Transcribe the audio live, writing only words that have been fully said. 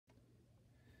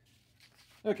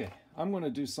Okay, I'm going to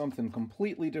do something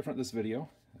completely different this video.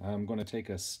 I'm going to take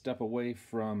a step away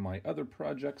from my other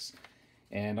projects,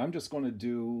 and I'm just going to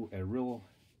do a real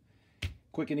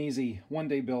quick and easy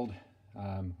one-day build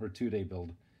or two-day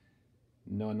build.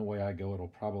 Knowing the way I go, it'll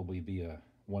probably be a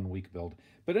one-week build.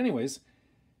 But anyways,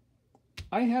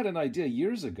 I had an idea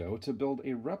years ago to build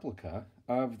a replica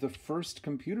of the first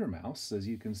computer mouse, as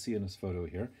you can see in this photo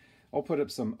here. I'll put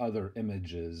up some other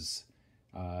images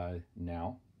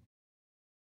now.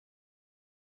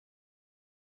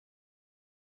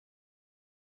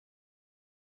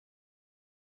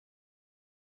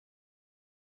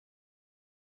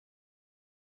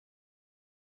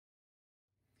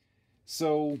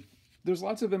 So there's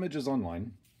lots of images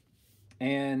online,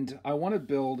 and I want to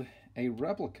build a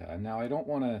replica. Now, I don't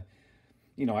want to,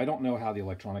 I don't know how the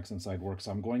electronics inside works.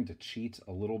 So I'm going to cheat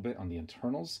a little bit on the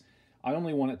internals. I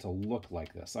only want it to look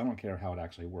like this. I don't care how it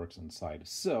actually works inside.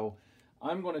 So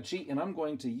I'm going to cheat, and I'm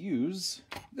going to use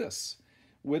this,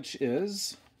 which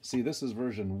is, see, this is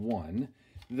version 1.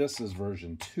 This is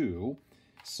version 2.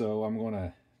 So I'm going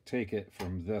to take it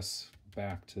from this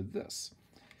back to this.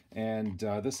 And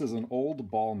this is an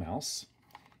old ball mouse.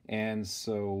 And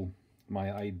so my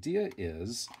idea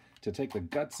is to take the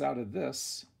guts out of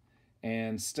this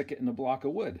and stick it in a block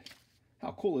of wood.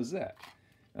 How cool is that?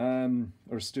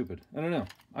 Or stupid. I don't know.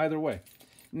 Either way.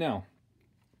 Now,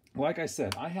 like I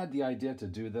said, I had the idea to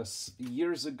do this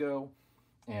years ago,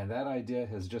 and that idea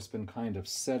has just been kind of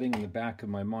setting in the back of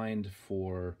my mind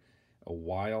for a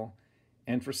while.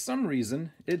 And for some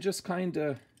reason, it just kind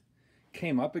of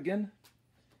came up again.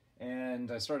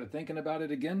 And I started thinking about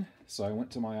it again. So I went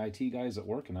to my IT guys at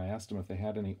work and I asked them if they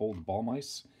had any old ball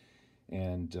mice.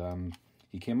 And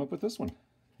he came up with this one.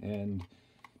 And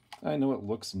I know it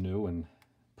looks new and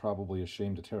probably a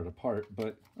shame to tear it apart,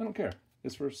 but I don't care.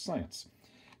 It's for science.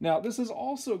 Now, this is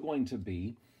also going to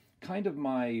be kind of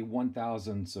my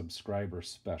 1,000 subscriber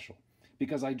special,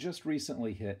 because I just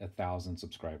recently hit 1,000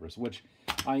 subscribers, which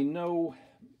I know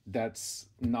that's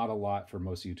not a lot for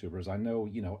most YouTubers. I know,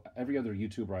 every other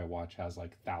YouTuber I watch has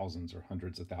like thousands or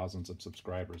hundreds of thousands of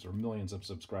subscribers or millions of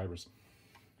subscribers.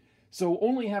 So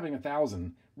only having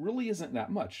 1,000 really isn't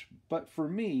that much. But for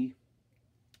me,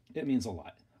 it means a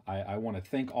lot. I want to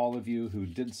thank all of you who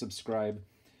did subscribe.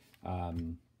 I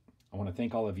want to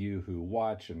thank all of you who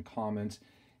watch and comment.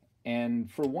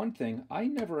 And for one thing, I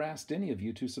never asked any of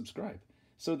you to subscribe.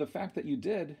 So the fact that you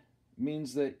did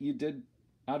means that you did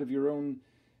out of your own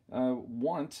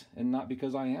want, and not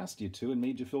because I asked you to and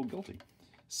made you feel guilty.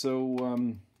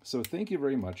 So thank you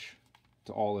very much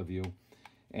to all of you.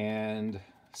 And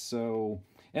also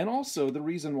the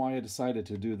reason why I decided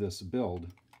to do this build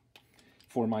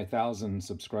for my 1,000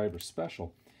 subscriber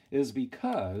special is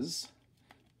because,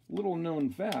 little known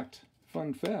fact,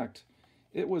 fun fact,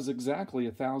 it was exactly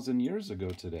 1,000 years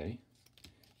ago today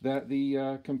that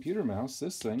the computer mouse,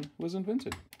 this thing, was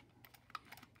invented.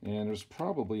 And there's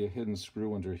probably a hidden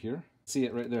screw under here. See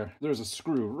it right there. There's a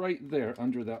screw right there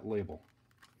under that label.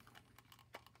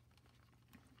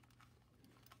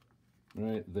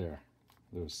 Right there.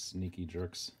 Those sneaky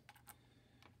jerks.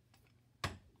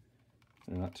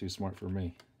 They're not too smart for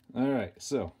me. All right,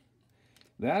 so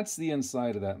that's the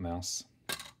inside of that mouse.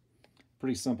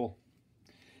 Pretty simple.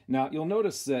 Now, you'll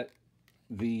notice that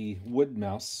the wood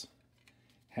mouse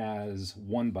has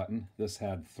one button. This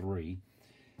had 3.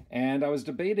 And I was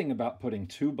debating about putting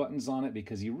 2 buttons on it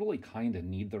because you really kind of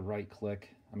need the right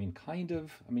click. I mean,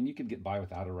 you could get by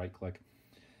without a right click.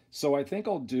 So I think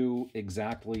I'll do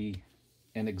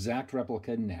an exact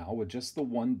replica now with just the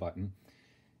 1 button.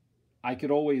 I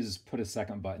could always put a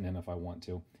second button in if I want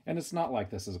to. And it's not like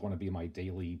this is going to be my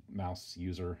daily mouse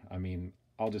user. I mean,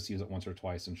 I'll just use it once or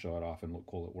twice and show it off and look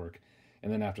cool at work.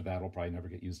 And then after that, it'll probably never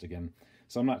get used again.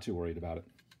 So I'm not too worried about it.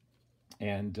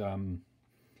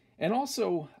 And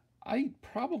also, I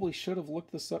probably should have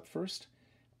looked this up first.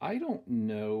 I don't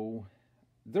know.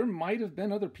 There might have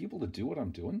been other people to do what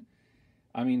I'm doing.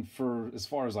 I mean, for as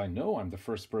far as I know, I'm the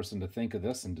first person to think of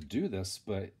this and to do this,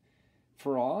 but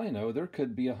for all I know, there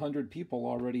could be 100 people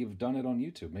already have done it on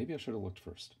YouTube. Maybe I should have looked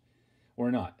first.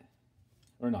 Or not.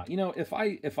 If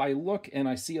I look and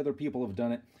I see other people have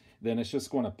done it, then it's just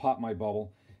going to pop my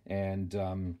bubble, and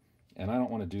I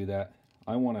don't want to do that.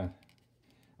 I want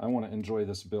to enjoy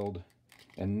this build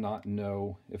and not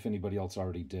know if anybody else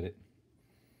already did it.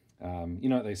 You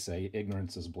know what they say,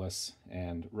 ignorance is bliss,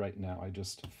 and right now I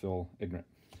just feel ignorant.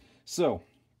 So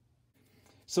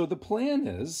the plan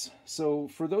is, so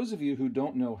for those of you who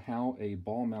don't know how a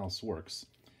ball mouse works,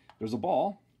 there's a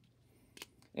ball,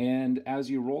 and as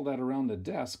you roll that around the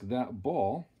desk, that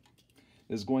ball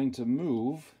is going to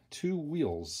move 2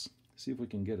 wheels. See if we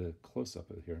can get a close-up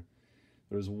of here.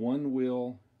 There's one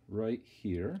wheel right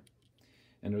here,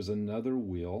 and there's another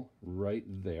wheel right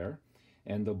there.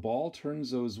 And the ball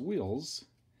turns those wheels,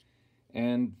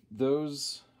 and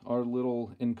those are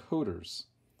little encoders.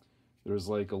 There's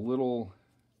like a little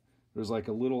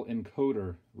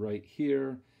encoder right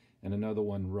here and another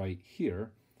one right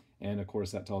here. And of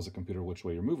course that tells the computer which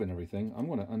way you're moving everything. I'm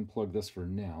going to unplug this for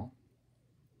now.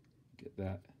 Get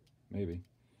that, maybe.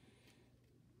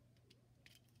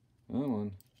 Come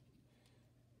on.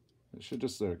 It should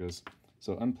just, there it goes.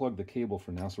 So unplug the cable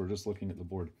for now, so we're just looking at the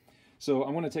board. So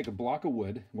I'm going to take a block of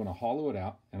wood, I'm going to hollow it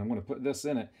out, and I'm going to put this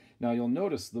in it. Now you'll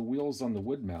notice the wheels on the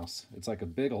wood mouse, it's like a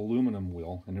big aluminum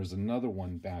wheel, and there's another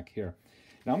one back here.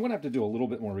 Now I'm going to have to do a little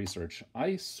bit more research.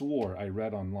 I swore I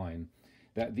read online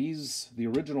that the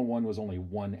original one was only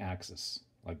one axis,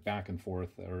 like back and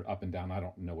forth or up and down. I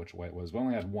don't know which way it was, but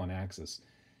only had one axis.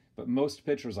 But most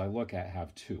pictures I look at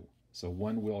have two. So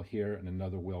one wheel here and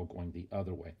another wheel going the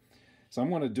other way. So I'm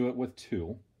going to do it with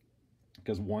two,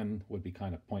 because one would be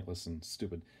kind of pointless and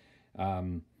stupid. So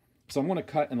I'm going to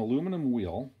cut an aluminum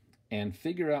wheel and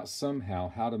figure out somehow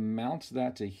how to mount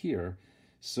that to here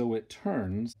so it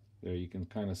turns. There you can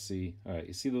kind of see, all right,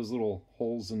 you see those little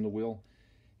holes in the wheel?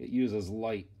 It uses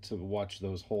light to watch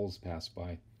those holes pass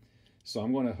by. So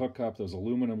I'm going to hook up those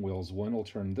aluminum wheels. One will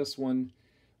turn this one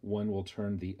will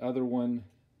turn the other one,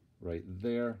 right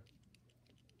there,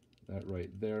 that right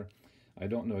there. I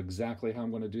don't know exactly how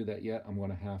I'm going to do that yet. I'm going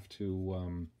to have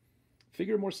to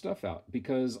figure more stuff out,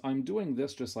 because I'm doing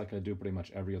this just like I do pretty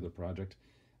much every other project.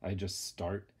 I just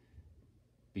start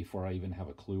before I even have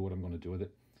a clue what I'm going to do with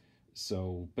it.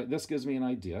 So, but this gives me an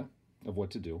idea of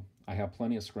what to do. I have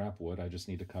plenty of scrap wood. I just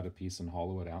need to cut a piece and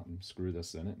hollow it out and screw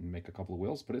this in it and make a couple of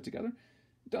wheels, put it together.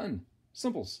 Done.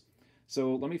 Simples.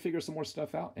 So let me figure some more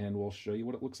stuff out and we'll show you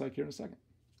what it looks like here in a second.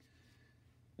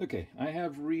 Okay, I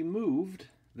have removed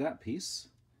that piece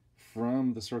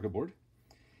from the circuit board,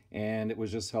 and it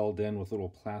was just held in with little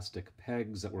plastic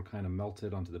pegs that were kind of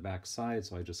melted onto the back side.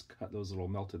 So I just cut those little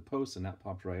melted posts and that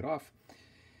popped right off.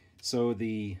 So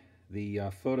the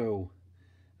photo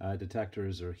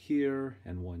detectors are here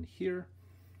and one here,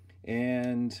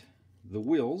 and the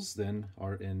wheels then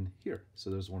are in here. So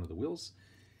there's one of the wheels,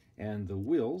 and the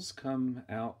wheels come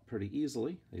out pretty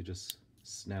easily. They just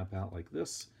snap out like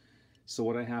this. So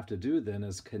what I have to do then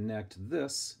is connect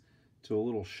this to a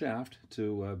little shaft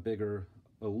to a bigger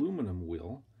aluminum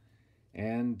wheel,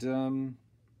 and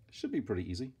it should be pretty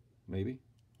easy, maybe,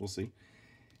 we'll see.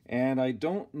 And I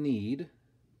don't need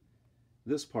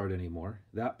this part anymore.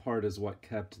 That part is what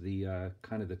kept the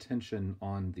kind of the tension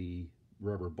on the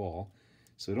rubber ball,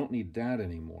 so I don't need that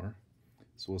anymore.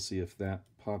 So we'll see if that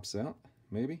pops out,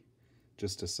 maybe,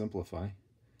 just to simplify.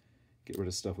 Get rid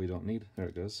of stuff we don't need. There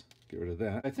it goes. Get rid of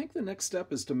that. I think the next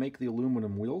step is to make the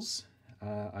aluminum wheels.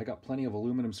 I got plenty of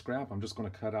aluminum scrap. I'm just going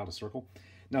to cut out a circle.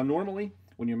 Now normally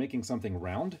when you're making something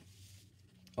round,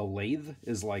 a lathe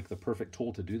is like the perfect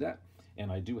tool to do that.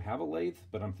 And I do have a lathe,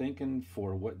 but I'm thinking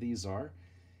for what these are,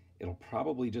 it'll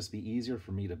probably just be easier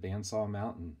for me to bandsaw them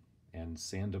out and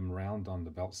sand them round on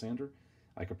the belt sander.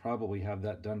 I could probably have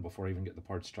that done before I even get the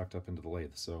parts trucked up into the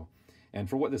lathe. So, and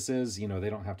for what this is, you know,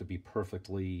 they don't have to be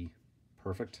perfectly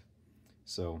perfect.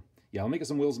 So yeah, I'll make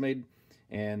some wheels made,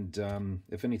 and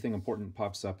if anything important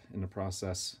pops up in the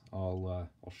process, I'll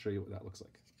show you what that looks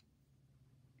like.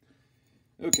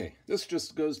 Okay, this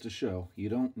just goes to show you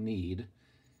don't need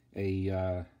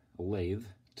a lathe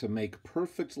to make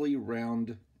perfectly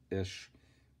round-ish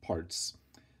parts.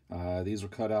 These are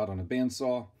cut out on a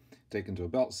bandsaw, taken to a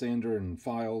belt sander and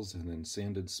files, and then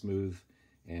sanded smooth,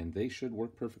 and they should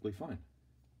work perfectly fine.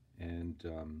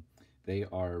 And they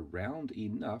are round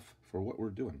enough for what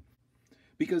we're doing.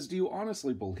 Because do you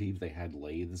honestly believe they had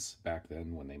lathes back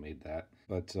then when they made that?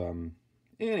 But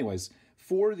anyways,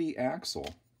 for the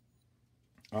axle,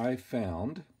 I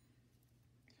found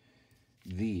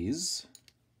these.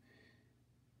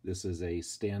 This is a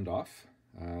standoff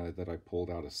that I pulled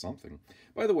out of something.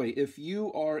 By the way, if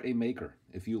you are a maker,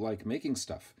 if you like making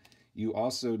stuff, you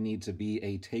also need to be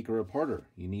a taker-aparter.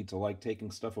 You need to like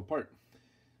taking stuff apart.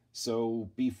 So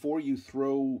before you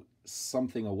throw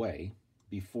something away,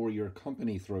 before your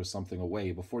company throws something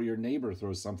away, before your neighbor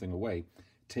throws something away,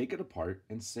 take it apart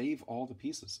and save all the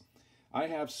pieces. I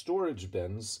have storage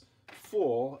bins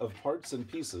full of parts and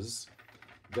pieces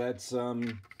that,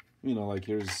 you know, like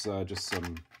here's just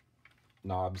some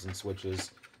knobs and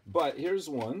switches, but here's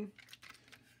one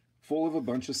full of a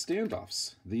bunch of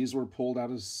standoffs. These were pulled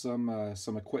out of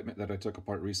some equipment that I took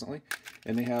apart recently,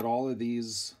 and they had all of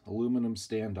these aluminum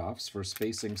standoffs for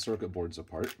spacing circuit boards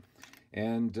apart.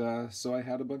 And so I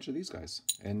had a bunch of these guys,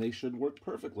 and they should work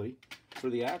perfectly for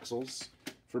the axles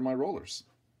for my rollers.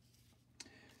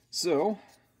 So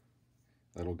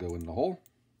that'll go in the hole,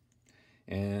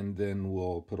 and then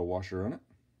we'll put a washer on it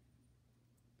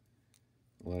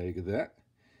like that,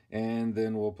 and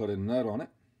then we'll put a nut on it,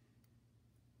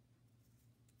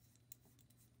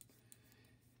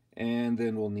 and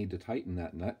then we'll need to tighten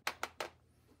that nut.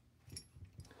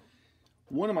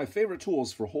 One of my favorite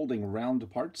tools for holding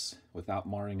round parts without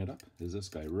marring it up is this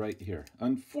guy right here.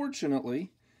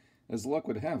 Unfortunately, as luck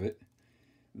would have it,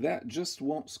 that just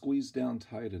won't squeeze down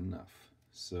tight enough.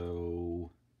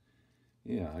 So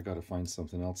yeah, I got to find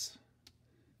something else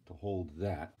to hold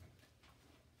that.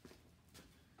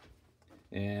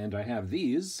 And I have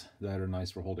these that are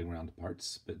nice for holding round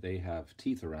parts, but they have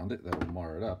teeth around it that'll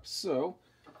mar it up. So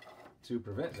to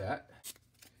prevent that,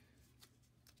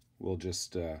 we'll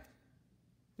just put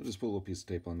a little piece of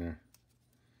tape on there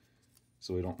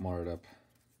so we don't mar it up.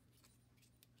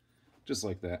 Just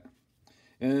like that.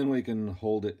 And then we can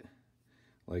hold it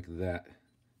like that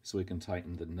so we can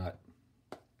tighten the nut.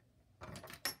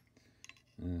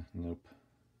 Nope.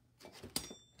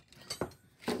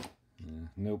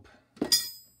 Nope.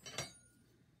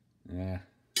 Yeah.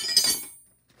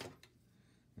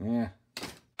 Yeah.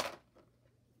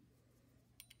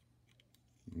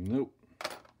 Nope.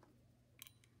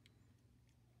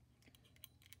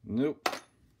 Nope.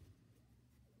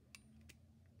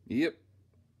 Yep.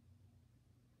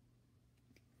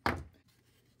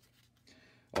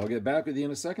 I'll get back with you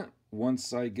in a second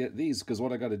once I get these, because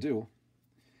what I got to do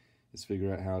is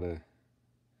figure out how to,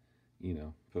 you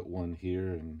know, put one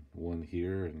here and one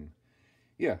here, and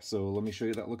yeah, so let me show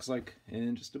you what that looks like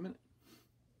in just a minute.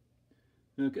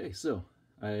 Okay, so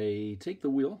I take the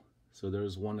wheel. So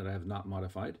there's one that I have not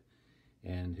modified,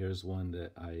 and here's one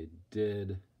that I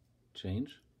did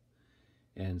change.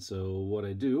 And so what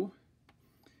I do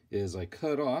is I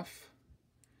cut off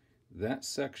that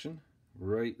section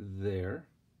right there,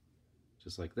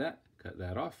 just like that. Cut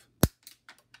that off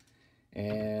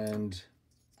and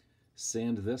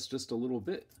sand this just a little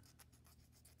bit.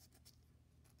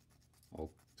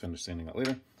 I'll finish sanding that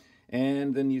later.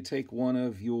 And then you take one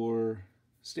of your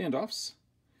standoffs,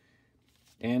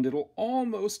 and it'll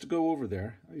almost go over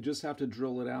there. I just have to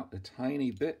drill it out a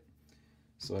tiny bit.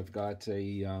 So I've got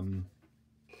a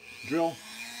drill,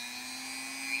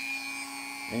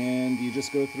 and you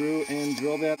just go through and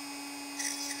drill that.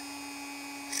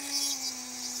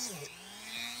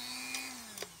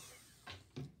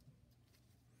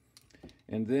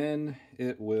 And then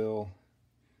it will,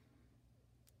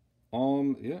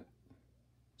 yeah,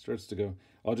 starts to go.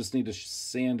 I'll just need to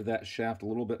sand that shaft a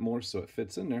little bit more so it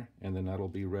fits in there, and then that'll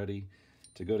be ready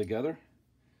to go together,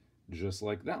 just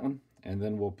like that one. And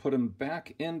then we'll put them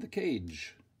back in the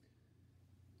cage.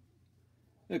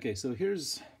 Okay, so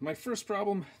here's my first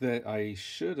problem that I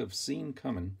should have seen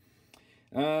coming.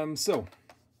 So,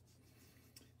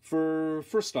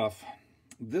 first off,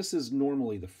 this is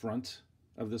normally the front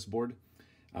of this board,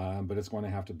 but it's going to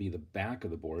have to be the back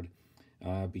of the board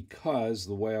because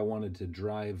the way I wanted to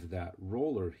drive that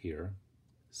roller here,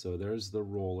 so there's the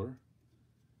roller.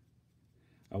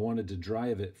 I wanted to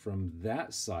drive it from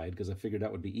that side because I figured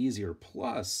that would be easier.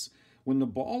 Plus, when the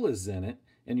ball is in it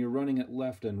and you're running it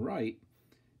left and right,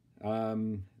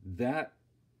 that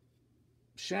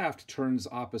shaft turns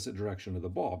opposite direction of the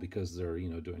ball because they're, you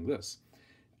know, doing this.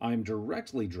 I'm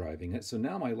directly driving it, so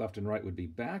now my left and right would be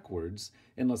backwards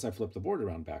unless I flip the board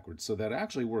around backwards. So that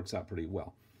actually works out pretty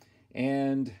well.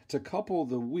 And to couple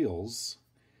the wheels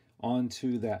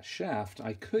onto that shaft,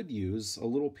 I could use a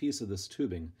little piece of this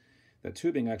tubing. That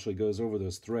tubing actually goes over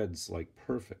those threads like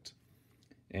perfect.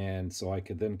 And so I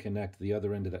could then connect the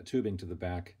other end of that tubing to the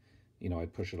back. You know,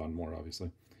 I'd push it on more,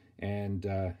 obviously. And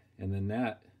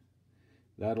then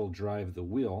that'll drive the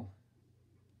wheel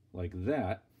like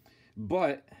that.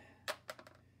 But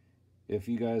if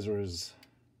you guys are as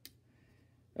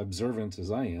observant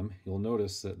as I am, you'll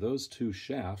notice that those two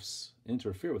shafts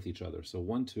interfere with each other. So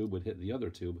one tube would hit the other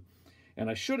tube. And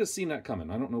I should have seen that coming.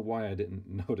 I don't know why I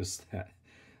didn't notice that.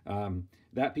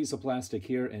 That piece of plastic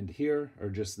here and here are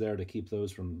just there to keep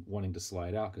those from wanting to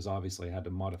slide out, because obviously I had to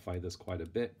modify this quite a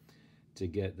bit to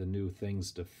get the new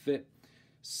things to fit.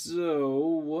 So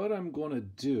what I'm going to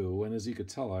do, and as you could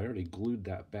tell, I already glued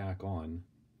that back on.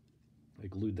 I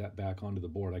glued that back onto the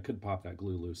board. I could pop that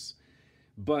glue loose.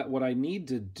 But what I need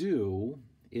to do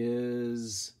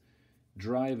is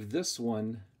drive this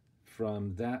one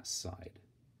from that side.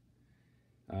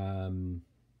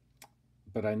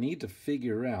 But I need to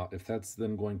figure out if that's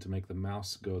then going to make the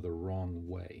mouse go the wrong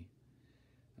way.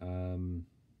 I don't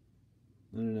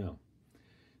know.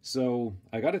 So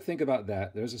I got to think about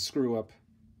that. There's a screw up.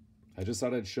 I just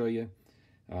thought I'd show you.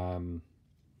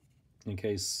 in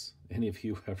case any of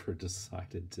you ever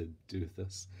decided to do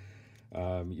this.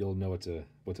 You'll know what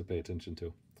to pay attention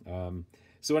to.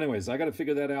 So anyways, I got to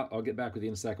figure that out. I'll get back with you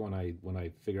in a second when I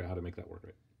figure out how to make that work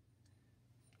right.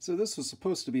 So this was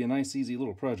supposed to be a nice, easy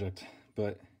little project,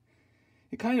 but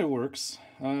it kind of works.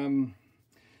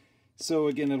 So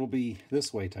again, it'll be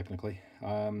this way technically.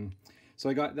 So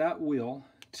I got that wheel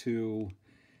to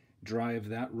drive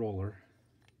that roller,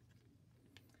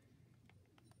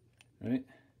 right?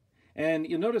 And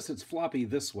you'll notice it's floppy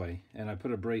this way, and I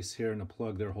put a brace here and a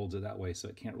plug there holds it that way, so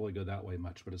it can't really go that way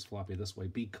much, but it's floppy this way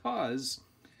because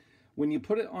when you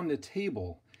put it on the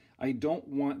table, I don't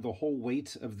want the whole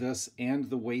weight of this and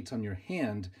the weight on your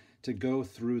hand to go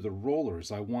through the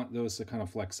rollers. I want those to kind of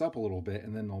flex up a little bit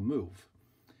and then they'll move.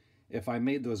 If I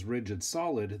made those rigid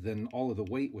solid, then all of the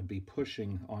weight would be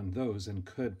pushing on those and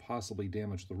could possibly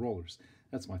damage the rollers.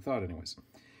 That's my thought anyways.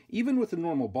 Even with a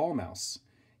normal ball mouse,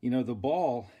 you know, the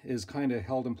ball is kind of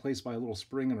held in place by a little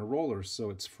spring and a roller, so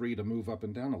it's free to move up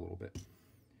and down a little bit.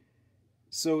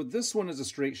 So this one is a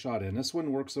straight shot in. This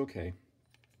one works okay.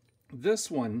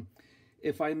 This one,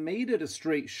 if I made it a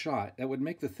straight shot, that would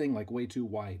make the thing like way too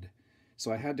wide.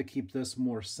 So I had to keep this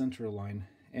more center line.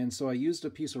 And so I used a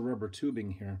piece of rubber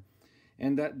tubing here.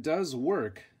 And that does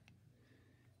work.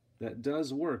 That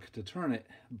does work to turn it,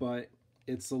 but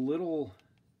it's a little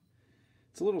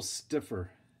stiffer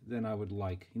than I would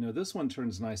like. You know, this one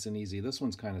turns nice and easy. This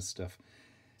one's kind of stiff.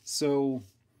 So,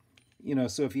 you know,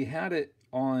 so if you had it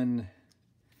on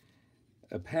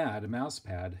a pad, a mouse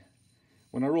pad,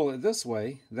 when I roll it this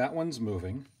way, that one's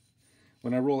moving.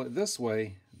 When I roll it this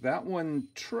way, that one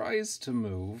tries to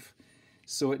move.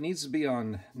 So it needs to be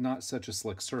on not such a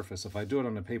slick surface. If I do it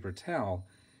on a paper towel,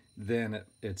 then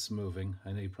it's moving.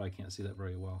 I know you probably can't see that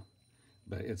very well,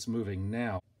 but it's moving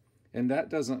now. And that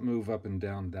doesn't move up and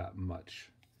down that much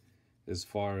as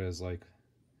far as like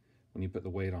when you put the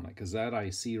weight on it, because that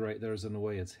IC right there is in the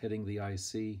way. It's hitting the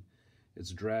IC.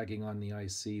 It's dragging on the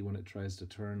IC when it tries to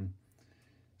turn.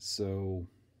 So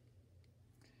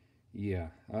yeah,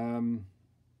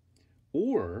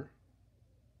 or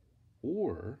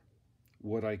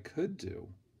what I could do,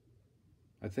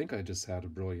 I think I just had a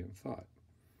brilliant thought.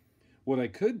 What I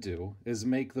could do is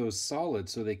make those solid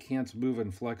so they can't move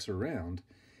and flex around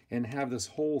and have this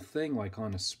whole thing like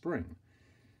on a spring.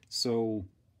 So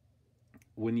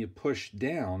when you push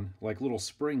down, like little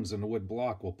springs in the wood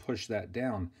block will push that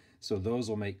down, so those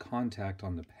will make contact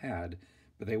on the pad,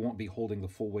 but they won't be holding the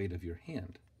full weight of your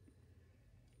hand.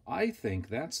 I think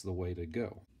that's the way to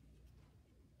go.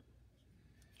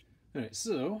 All right,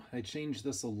 so I changed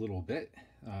this a little bit.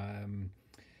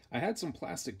 I had some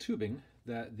plastic tubing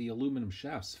that the aluminum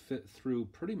shafts fit through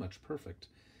pretty much perfect.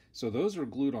 So those are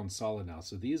glued on solid now.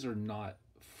 So these are not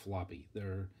floppy.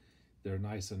 They're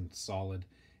nice and solid.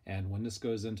 And when this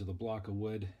goes into the block of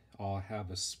wood, I'll have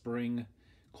a spring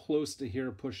close to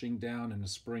here pushing down and a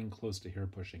spring close to here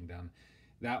pushing down.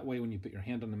 That way, when you put your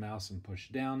hand on the mouse and push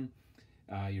down,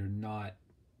 you're not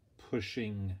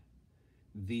pushing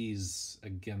these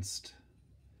against,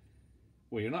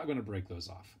 well, you're not going to break those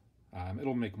off.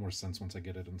 It'll make more sense once I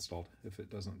get it installed, if it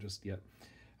doesn't just yet.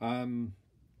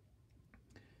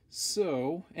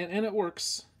 So, and it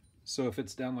works. So if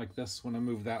it's down like this, when I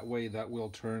move that way, that wheel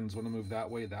turns. When I move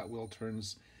that way, that wheel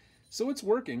turns. So it's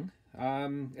working.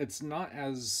 It's not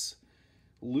as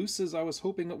loose as I was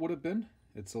hoping it would have been.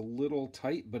 It's a little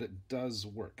tight, but it does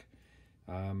work.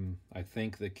 I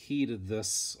think the key to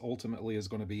this ultimately is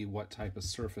going to be what type of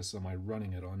surface am I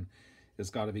running it on. It's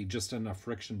got to be just enough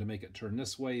friction to make it turn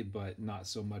this way, but not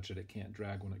so much that it can't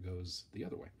drag when it goes the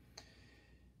other way.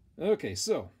 Okay,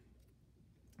 so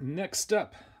next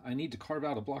step, I need to carve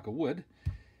out a block of wood.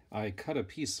 I cut a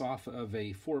piece off of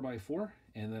a 4x4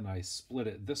 and then I split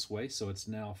it this way, so it's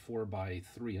now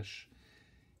 4x3-ish.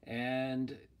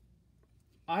 And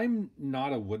I'm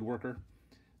not a woodworker.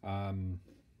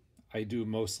 I do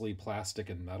mostly plastic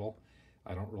and metal.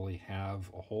 I don't really have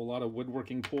a whole lot of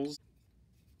woodworking tools.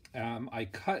 I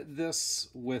cut this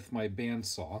with my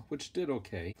bandsaw, which did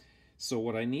okay. So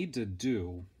what I need to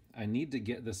do, I need to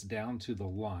get this down to the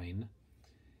line,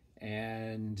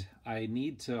 and I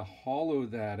need to hollow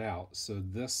that out so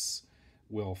this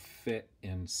will fit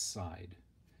inside.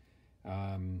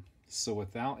 So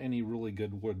without any really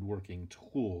good woodworking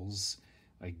tools,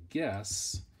 I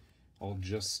guess I'll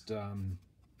just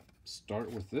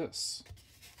start with this.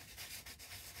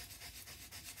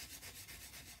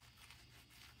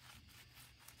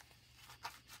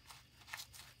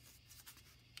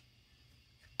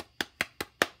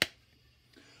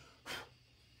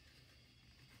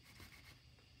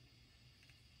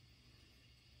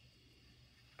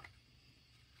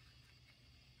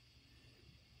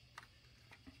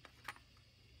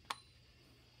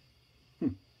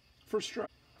 First try.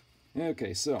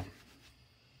 Okay, so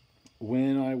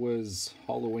when I was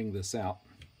hollowing this out,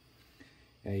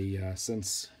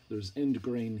 since there's end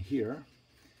grain here,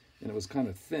 and it was kind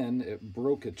of thin, it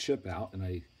broke a chip out,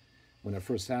 and when it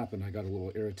first happened, I got a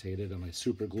little irritated, and I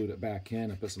super glued it back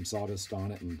in. I put some sawdust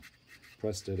on it and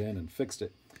pressed it in and fixed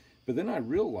it. But then I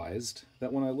realized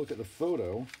that when I look at the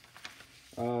photo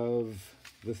of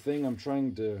the thing I'm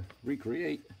trying to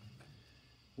recreate,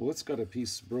 well, it's got a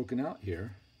piece broken out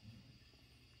here.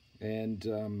 And,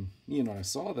 you know, I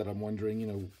saw that. I'm wondering, you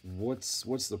know, what's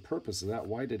the purpose of that?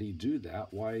 Why did he do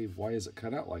that? Why is it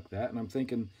cut out like that? And I'm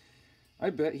thinking, I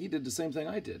bet he did the same thing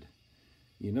I did.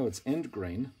 You know, it's end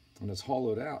grain and it's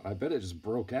hollowed out. I bet it just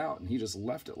broke out and he just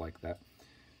left it like that.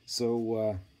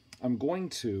 So I'm going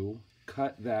to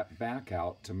cut that back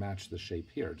out to match the shape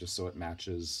here, just so it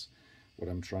matches what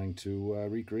I'm trying to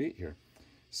recreate here.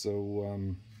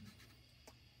 So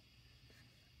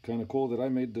kind of cool that I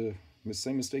made the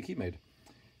same mistake he made.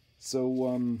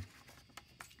 So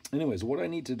anyways, what I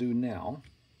need to do now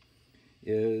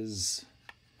is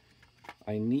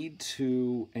I need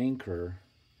to anchor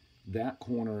that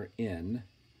corner in,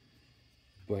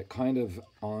 but kind of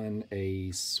on a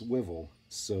swivel,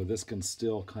 so this can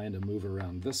still kind of move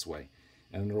around this way.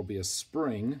 And there'll be a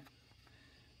spring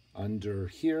under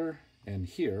here and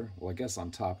here, well, I guess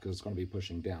on top because it's going to be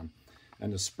pushing down.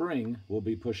 And the spring will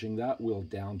be pushing that wheel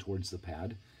down towards the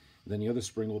pad. Then the other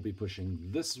spring will be pushing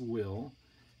this wheel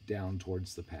down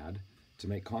towards the pad to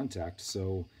make contact.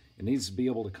 So it needs to be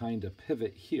able to kind of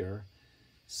pivot here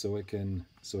so it can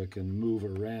move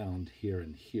around here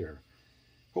and here.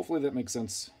 Hopefully that makes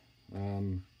sense.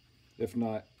 If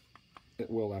not, it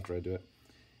will after I do it.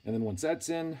 And then once that's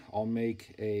in, I'll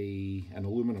make an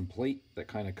aluminum plate that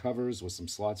kind of covers with some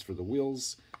slots for the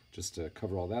wheels, just to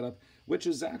cover all that up, which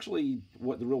is actually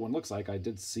what the real one looks like. I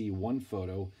did see one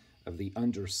photo of the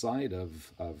underside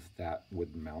of that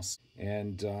wooden mouse.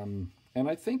 And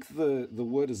I think the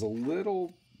wood is a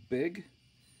little big.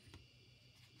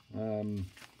 I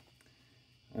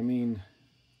mean,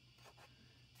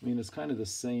 it's kind of the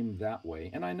same that way.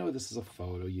 And I know this is a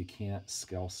photo. You can't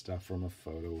scale stuff from a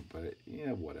photo, but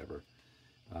yeah, whatever.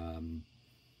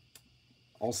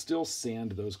 I'll still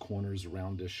sand those corners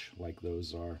roundish like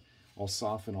those are. I'll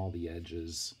soften all the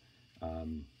edges.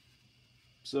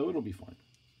 So it'll be fine.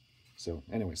 So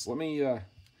anyways, let me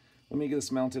get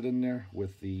this mounted in there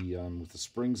with the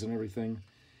springs and everything,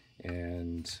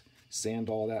 and sand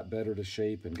all that better to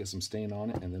shape and get some stain on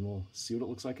it, and then we'll see what it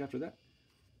looks like after that.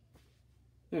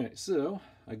 All right, so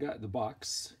I got the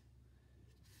box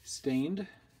stained,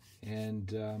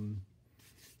 and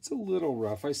it's a little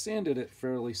rough. I sanded it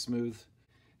fairly smooth,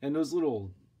 and those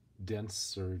little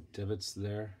dents or divots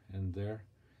there and there,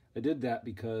 I did that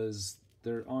because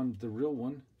they're on the real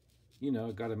one. You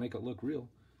know, got to make it look real.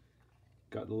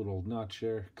 Got the little notch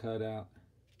there cut out.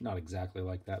 Not exactly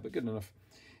like that, but good enough.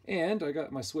 And I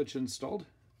got my switch installed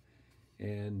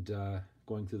and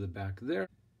going through the back there.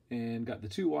 And got the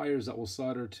 2 wires that will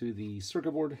solder to the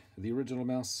circuit board, the original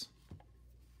mouse.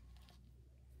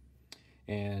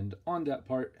 And on that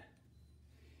part,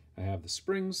 I have the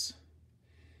springs,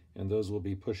 and those will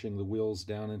be pushing the wheels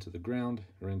down into the ground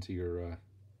or into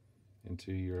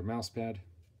your mouse pad.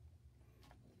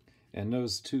 And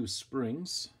those 2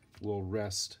 springs will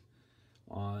rest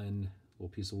on a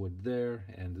little piece of wood there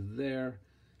and there.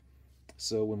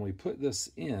 So when we put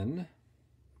this in,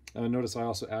 notice I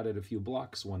also added a few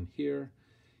blocks, one here,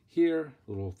 here,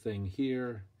 little thing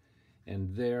here,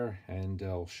 and there, and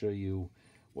I'll show you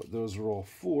what those are all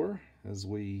for as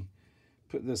we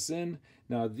put this in.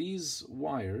 Now these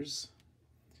wires,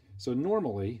 so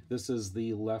normally this is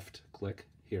the left click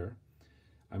here.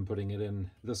 I'm putting it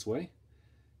in this way.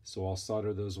 So I'll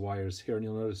solder those wires here, and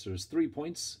you'll notice there's 3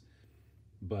 points,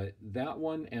 but that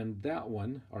one and that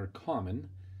one are common.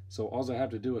 So all I have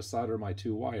to do is solder my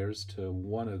 2 wires to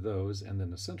one of those and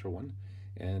then the center one,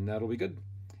 and that'll be good.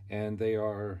 And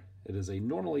it is a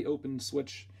normally open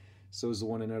switch, so is the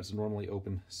one in there. It's normally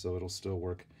open, so it'll still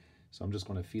work. So I'm just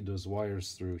going to feed those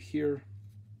wires through here.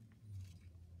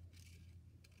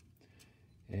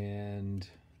 And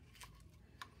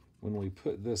when we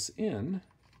put this in,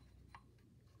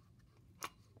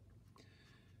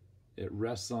 it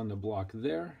rests on the block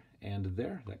there and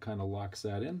there. That kind of locks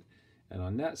that in. And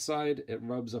on that side, it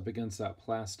rubs up against that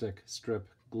plastic strip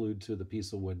glued to the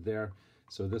piece of wood there.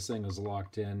 So this thing is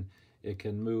locked in. It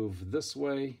can move this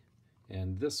way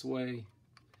and this way,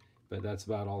 but that's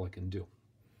about all it can do.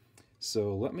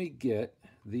 So let me get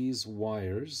these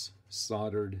wires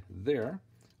soldered there.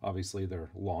 Obviously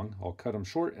they're long. I'll cut them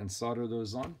short and solder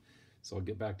those on. So I'll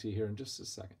get back to you here in just a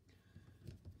second.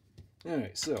 All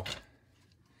right, so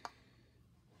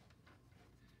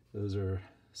Those are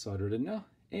soldered in now,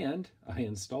 and I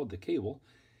installed the cable,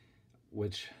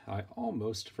 which I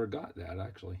almost forgot that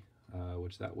actually,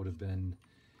 which that would have been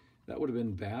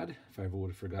bad if I ever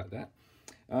would have forgot that.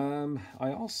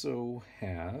 I also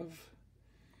have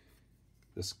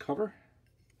this cover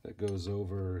that goes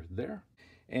over there.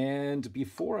 And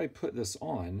before I put this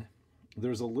on,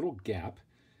 there's a little gap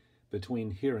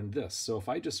between here and this. So if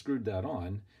I just screwed that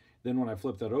on, then when I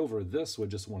flip that over, this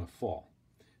would just want to fall.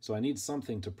 So I need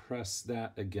something to press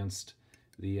that against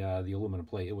the aluminum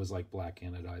plate. It was like black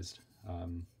anodized.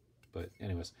 But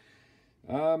anyways.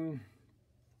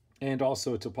 And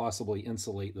also to possibly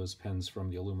insulate those pins from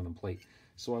the aluminum plate.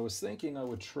 So I was thinking I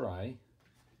would try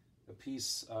a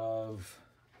piece of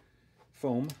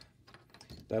foam.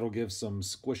 That'll give some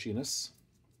squishiness.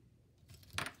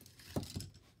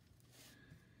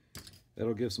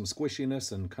 That'll give some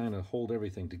squishiness and kind of hold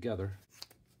everything together.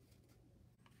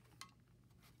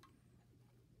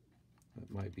 That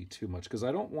might be too much because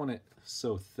I don't want it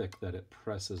so thick that it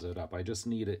presses it up. I just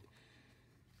need it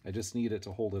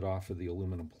to hold it off of the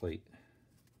aluminum plate.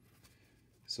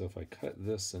 So if I cut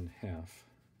this in half,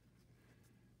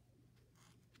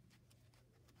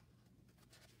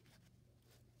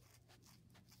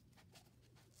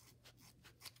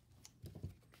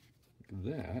 like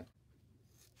that,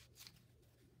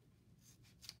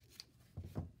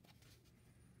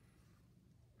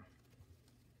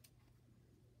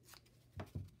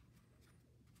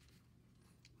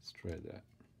 let's try that.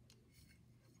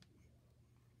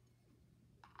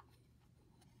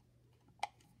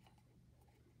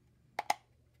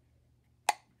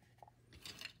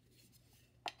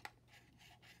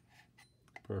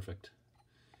 Perfect.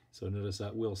 So notice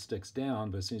that wheel sticks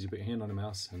down, but as soon as you put your hand on the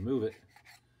mouse and move it,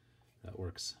 that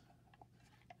works.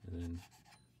 And then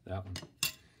that one.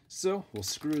 So we'll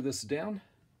screw this down.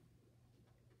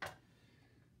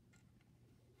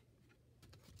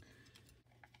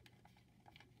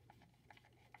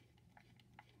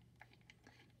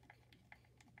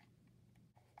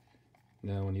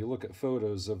 Now when you look at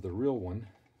photos of the real one,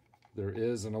 there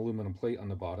is an aluminum plate on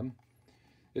the bottom.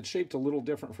 It's shaped a little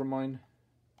different from mine.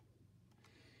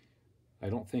 I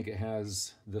don't think it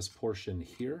has this portion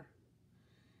here,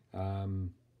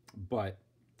 but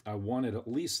I wanted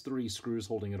at least 3 screws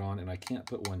holding it on, and I can't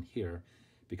put one here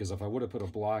because if I would have put a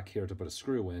block here to put a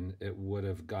screw in, it would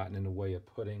have gotten in the way of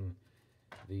putting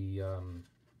the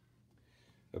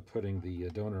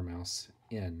donor mouse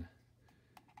in.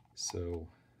 So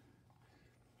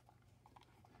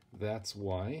that's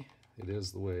why it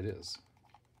is the way it is.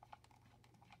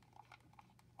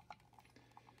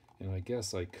 And I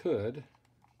guess I could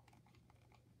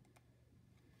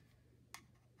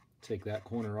take that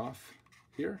corner off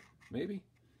here, maybe.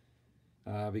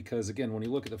 Because again, when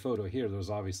you look at the photo here,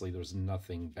 there's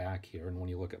nothing back here. And when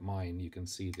you look at mine, you can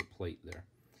see the plate there.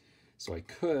 So I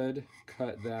could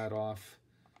cut that off.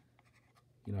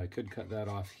 You know, I could cut that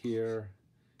off here,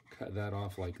 cut that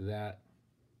off like that.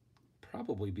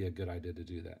 Probably be a good idea to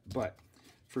do that. But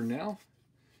for now,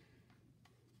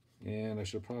 and I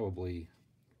should probably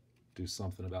do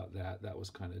something about that. That was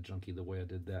kind of junky the way I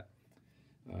did that.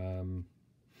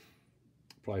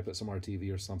 Probably put some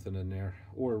RTV or something in there,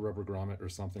 or a rubber grommet or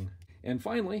something. And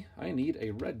finally, I need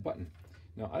a red button.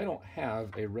 Now, I don't have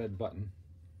a red button,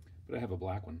 but I have a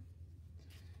black one.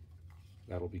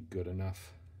 That'll be good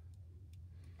enough.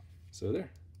 So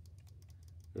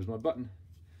there's my button.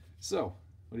 So,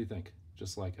 what do you think?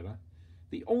 Just like it, huh?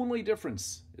 The only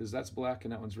difference is that's black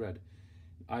and that one's red.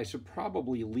 I should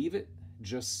probably leave it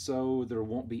just so there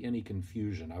won't be any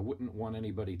confusion. I wouldn't want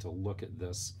anybody to look at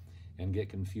this and get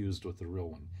confused with the real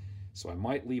one. So I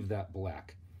might leave that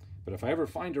black. But if I ever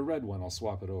find a red one, I'll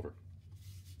swap it over.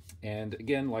 And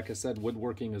again, like I said,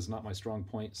 woodworking is not my strong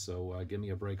point, so give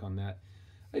me a break on that.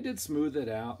 I did smooth it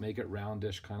out, make it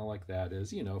roundish, kind of like that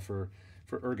is, you know, for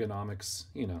ergonomics,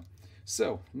 you know.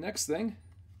 So next thing,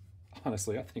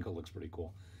 honestly, I think it looks pretty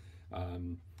cool.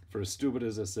 For as stupid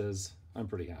as this is, I'm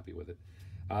pretty happy with it.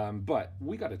 But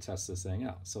we got to test this thing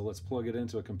out. So let's plug it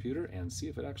into a computer and see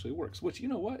if it actually works, which, you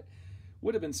know what,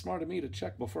 would have been smart of me to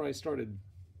check before I started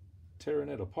tearing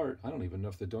it apart. I don't even know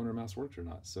if the donor mouse worked or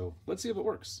not. So let's see if it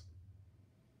works.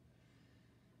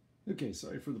 Okay,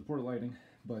 sorry for the poor lighting,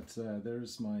 but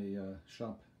there's my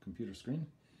shop computer screen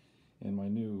and my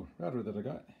new router that I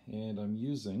got. And I'm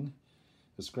using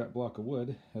a scrap block of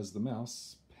wood as the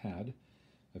mouse pad.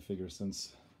 I figure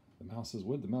since the mouse is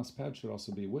wood, the mouse pad should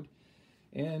also be wood.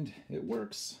 And it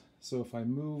works. So if I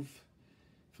move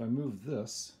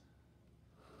this,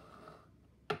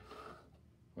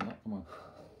 well, come on,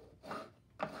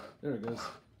 there it goes.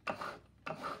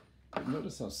 But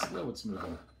notice how slow it's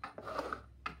moving.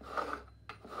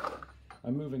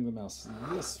 I'm moving the mouse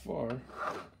this far,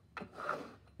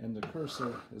 and the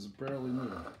cursor is barely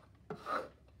moving.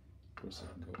 Of course, I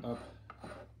can go up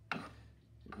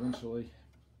eventually.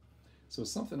 So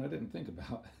something I didn't think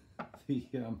about,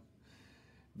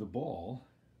 the ball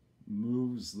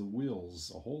moves the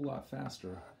wheels a whole lot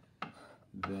faster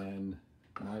than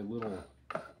my little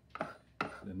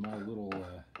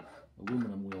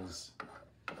aluminum wheels.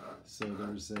 So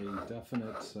there's a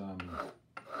definite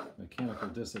mechanical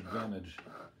disadvantage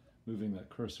moving that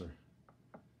cursor.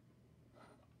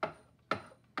 So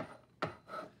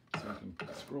I can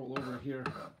scroll over here,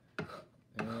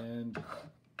 and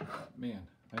man,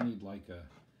 I need like a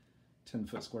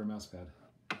 10-foot square mouse pad.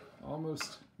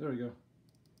 Almost, there we go.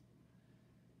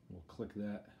 We'll click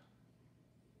that.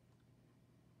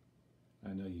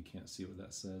 I know you can't see what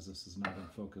that says. This is not in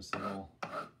focus at all.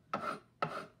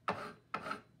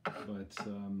 But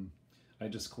I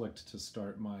just clicked to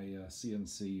start my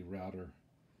CNC router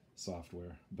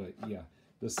software. But yeah,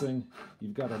 this thing,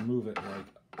 you've got to move it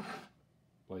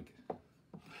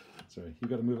you've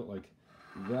got to move it like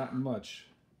that much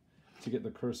to get the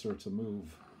cursor to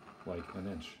move like an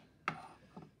inch.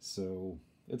 So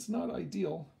it's not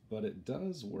ideal, but it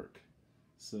does work.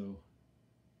 So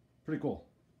pretty cool,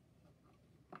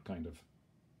 kind of.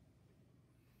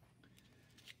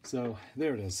 So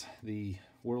there it is, the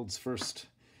world's first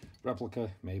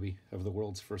replica, maybe, of the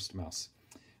world's first mouse.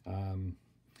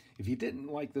 If you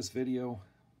didn't like this video,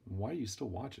 why are you still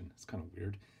watching? It's kind of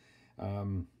weird.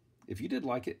 If you did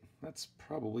like it, that's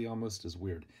probably almost as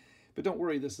weird. But don't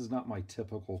worry, this is not my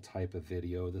typical type of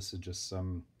video. This is just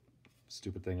some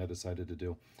stupid thing I decided to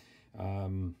do.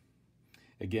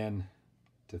 Again,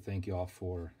 to thank y'all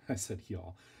for, I said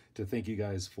y'all, to thank you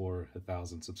guys for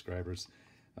 1,000 subscribers.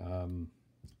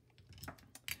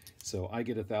 So I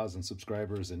get 1,000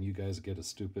 subscribers and you guys get a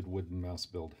stupid wooden mouse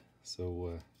build.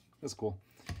 So that's cool.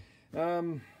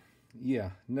 Yeah,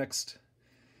 next,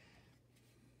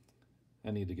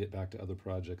 I need to get back to other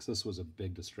projects. This was a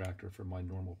big distractor from my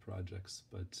normal projects.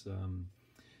 But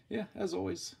yeah, as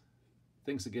always,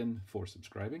 thanks again for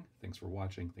subscribing. Thanks for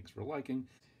watching. Thanks for liking.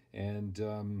 And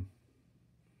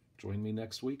join me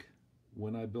next week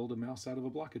when I build a mouse out of a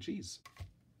block of cheese.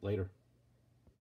 Later.